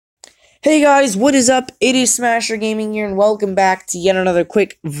Hey guys, what is up? It is Smasher Gaming here, and welcome back to yet another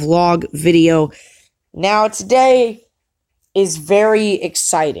quick vlog video. Now, today is very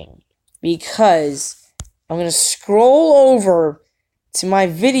exciting because I'm going to scroll over to my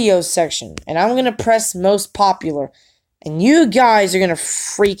video section, and I'm going to press most popular, and you guys are going to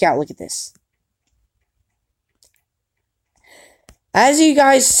freak out. Look at this. As you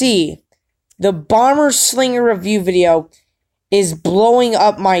guys see, the Bomber Slinger review video is blowing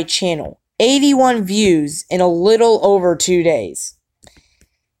up my channel. 81 views in a little over 2 days.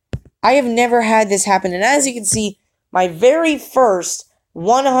 I have never had this happen, and as you can see, my very first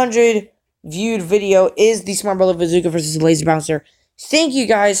 100 viewed video is the Smart Bullet Bazooka versus the Laser Bouncer. Thank you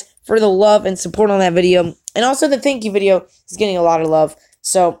guys for the love and support on that video, and also the thank you video is getting a lot of love.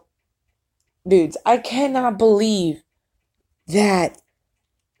 So, dudes, I cannot believe that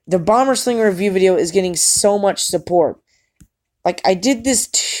the Bomber Slinger review video is getting so much support. Like, I did this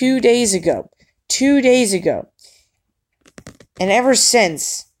 2 days ago. 2 days ago. And ever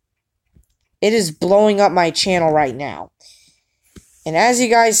since, it is blowing up my channel right now. And as you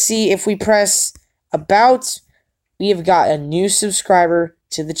guys see, if we press about, we have got a new subscriber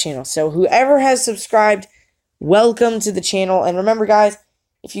to the channel. So whoever has subscribed, welcome to the channel. And remember, guys,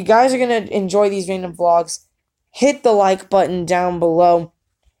 if you guys are going to enjoy these random vlogs, hit the like button down below.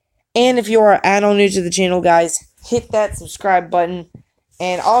 And if you are at all new to the channel, guys, hit that subscribe button,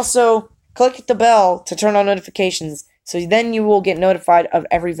 and also click the bell to turn on notifications, so then you will get notified of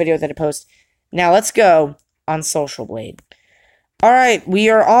every video that I post. Now let's go on Social Blade. Alright, we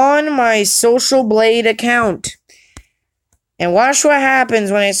are on my Social Blade account, and watch what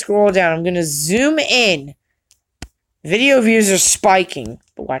happens when I scroll down. I'm going to zoom in. Video views are spiking,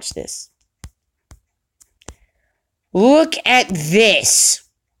 but watch this. Look at this.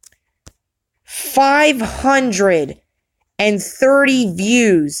 530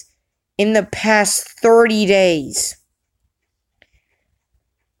 views in the past 30 days.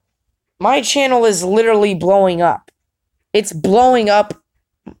 My channel is literally blowing up. It's blowing up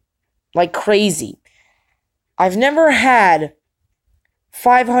like crazy. I've never had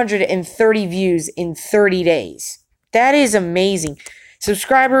 530 views in 30 days. That is amazing.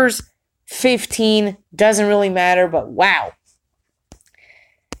 Subscribers, 15. Doesn't really matter, but wow.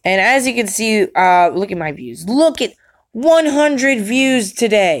 And as you can see, look at my views. Look at 100 views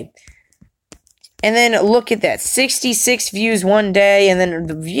today. And then look at that. 66 views one day. And then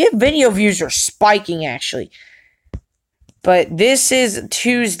the video views are spiking, actually. But this is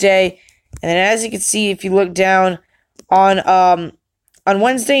Tuesday. And then as you can see, if you look down on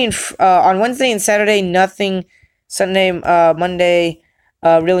Wednesday and Saturday, nothing. Sunday, Monday,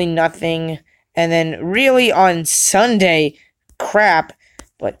 really nothing. And then really on Sunday, crap.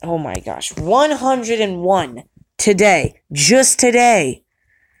 But, oh my gosh, 101 today, just today.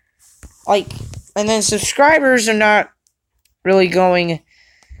 Like, and then subscribers are not really going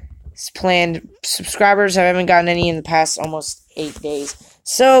as planned. Subscribers, I haven't gotten any in the past almost 8 days.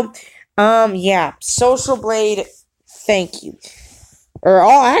 So, yeah, Social Blade, thank you. Or,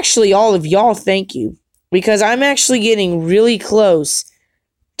 all of y'all, thank you. Because I'm actually getting really close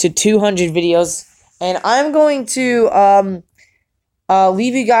to 200 videos. And I'm going to,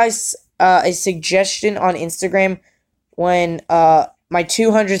 leave you guys a suggestion on Instagram when my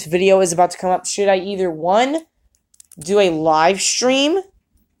 200th video is about to come up. Should I either, one, do a live stream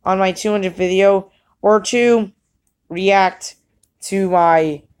on my 200th video, or two, react to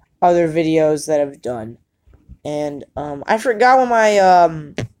my other videos that I've done. And I forgot when my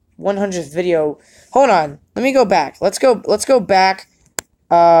 100th video. Hold on, let me go back. Let's go back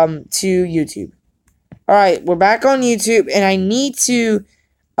to YouTube. Alright, we're back on YouTube, and I need to,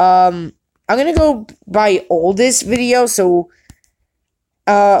 I'm gonna go by oldest video, so,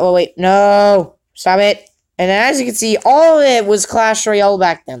 oh wait, no, stop it. And as you can see, all of it was Clash Royale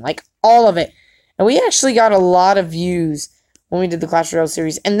back then, like, all of it. And we actually got a lot of views when we did the Clash Royale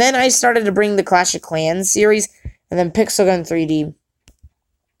series, and then I started to bring the Clash of Clans series, and then Pixel Gun 3D, and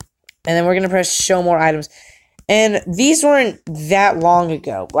then we're gonna press show more items. And these weren't that long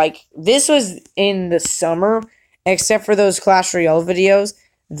ago. Like, this was in the summer, except for those Clash Royale videos.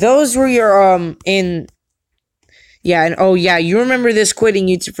 Those were your, yeah, and oh yeah, you remember this quitting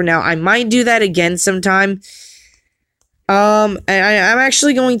YouTube for now. I might do that again sometime. And I'm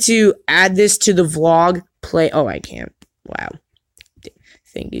actually going to add this to the vlog oh, I can't. Wow.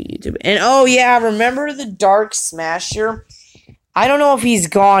 Thank you, YouTube. And oh yeah, remember the Dark Smasher? I don't know if he's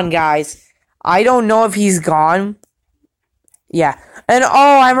gone, guys. I don't know if he's gone. Yeah. And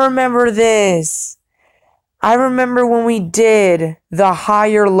oh, I remember this. I remember when we did the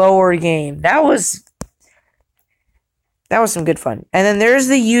higher lower game. That was That was some good fun. And then there's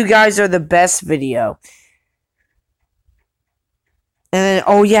the "You Guys Are the Best" video. And then,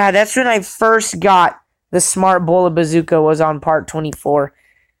 oh yeah, that's when I first got the Smart Bullet Bazooka, was on part 24.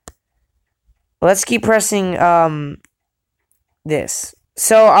 Let's keep pressing this.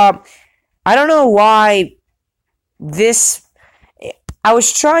 So, I don't know why this... I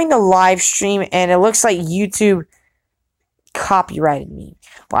was trying to live stream, and it looks like YouTube copyrighted me.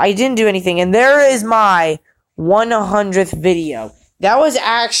 Well, I didn't do anything, and there is my 100th video. That was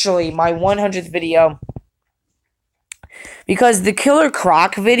actually my 100th video, because the Killer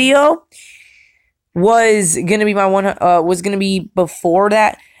Croc video was gonna be was gonna be before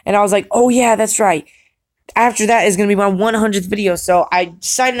that, and I was like, oh yeah, that's right. After that is gonna be my 100th video, so I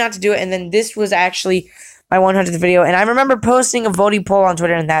decided not to do it, and then this was actually my 100th video, and I remember posting a voting poll on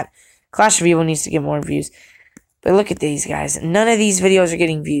Twitter, and that Clash of Evil needs to get more views. But look at these guys. None of these videos are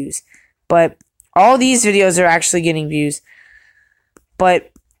getting views, but all these videos are actually getting views.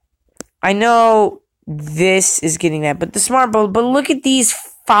 But I know this is getting that. But the Smart Bullet. But look at these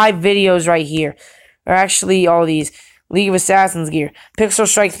 5 videos right here. Or actually all these. League of Assassins gear. Pixel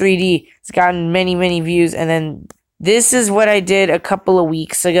Strike 3D. It's gotten many, many views. And then this is what I did a couple of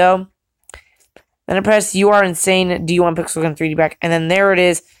weeks ago. Then I pressed "You Are Insane. Do you want Pixel Gun 3D back?" And then there it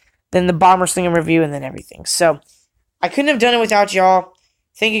is. Then the Bomber Slinger review, and then everything. So, I couldn't have done it without y'all.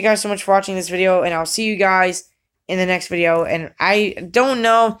 Thank you guys so much for watching this video, and I'll see you guys in the next video. And I don't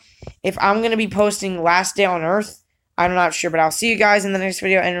know if I'm going to be posting Last Day on Earth. I'm not sure, but I'll see you guys in the next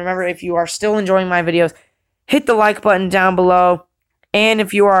video. And remember, if you are still enjoying my videos, hit the like button down below. And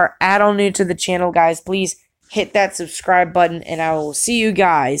if you are at all new to the channel, guys, please hit that subscribe button, and I will see you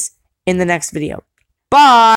guys in the next video. Bye!